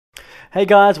Hey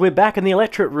guys, we're back in the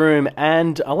electret room,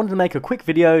 and I wanted to make a quick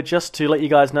video just to let you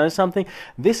guys know something.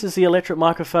 This is the electret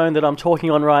microphone that I'm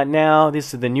talking on right now.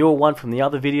 This is the newer one from the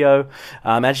other video.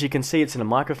 As you can see, it's in a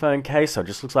microphone case, so it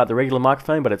just looks like the regular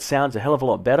microphone, but it sounds a hell of a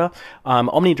lot better.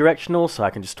 Omnidirectional, so I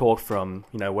can just talk from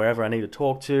wherever I need to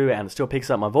talk to, and it still picks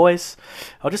up my voice.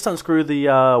 I'll just unscrew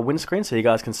the windscreen so you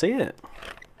guys can see it.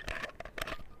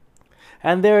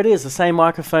 And there it is, the same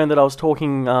microphone that I was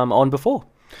talking on before.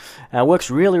 It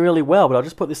works really, really well, but I'll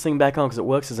just put this thing back on because it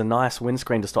works as a nice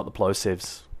windscreen to stop the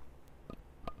plosives.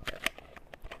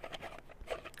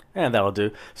 And that'll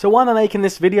do. So why am I making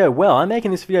this video? Well, I'm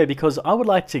making this video because I would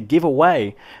like to give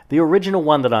away the original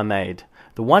one that I made.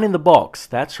 The one in the box,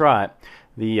 that's right.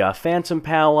 The phantom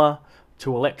power to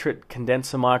electret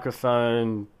condenser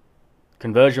microphone,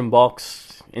 conversion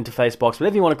box, interface box,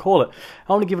 whatever you want to call it.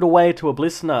 I want to give it away to a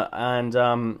listener,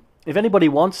 and if anybody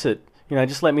wants it,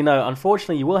 just let me know.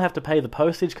 Unfortunately, you will have to pay the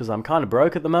postage because I'm kind of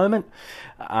broke at the moment.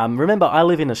 Remember, I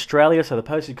live in Australia, so the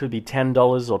postage could be $10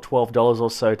 or $12 or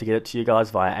so to get it to you guys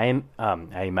via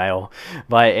airmail.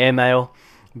 But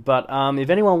if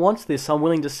anyone wants this, I'm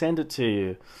willing to send it to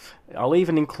you. I'll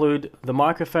even include the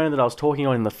microphone that I was talking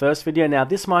on in the first video. Now,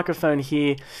 this microphone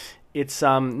here, it's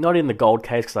not in the gold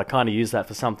case because I kind of use that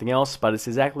for something else, but it's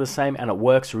exactly the same and it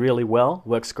works really well,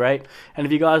 works great. And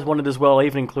if you guys wanted as well, I'll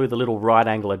even include the little right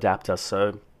angle adapter.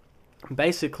 So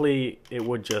basically it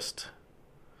would just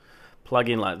plug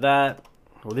in like that.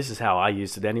 Well, this is how I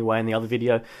used it anyway in the other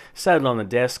video. Sat it on the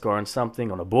desk or on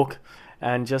something, on a book,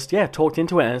 and just, talked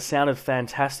into it, and it sounded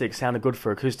fantastic. Sounded good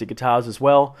for acoustic guitars as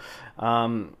well.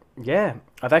 Yeah,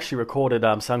 I've actually recorded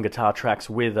some guitar tracks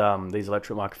with these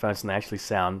electret microphones, and they actually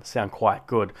sound quite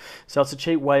good. So it's a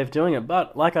cheap way of doing it.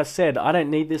 But like I said, I don't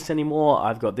need this anymore.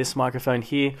 I've got this microphone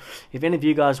here. If any of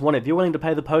you guys want it, if you're willing to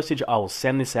pay the postage, I will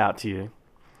send this out to you.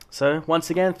 So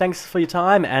once again, thanks for your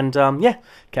time, and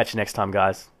catch you next time,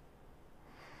 guys.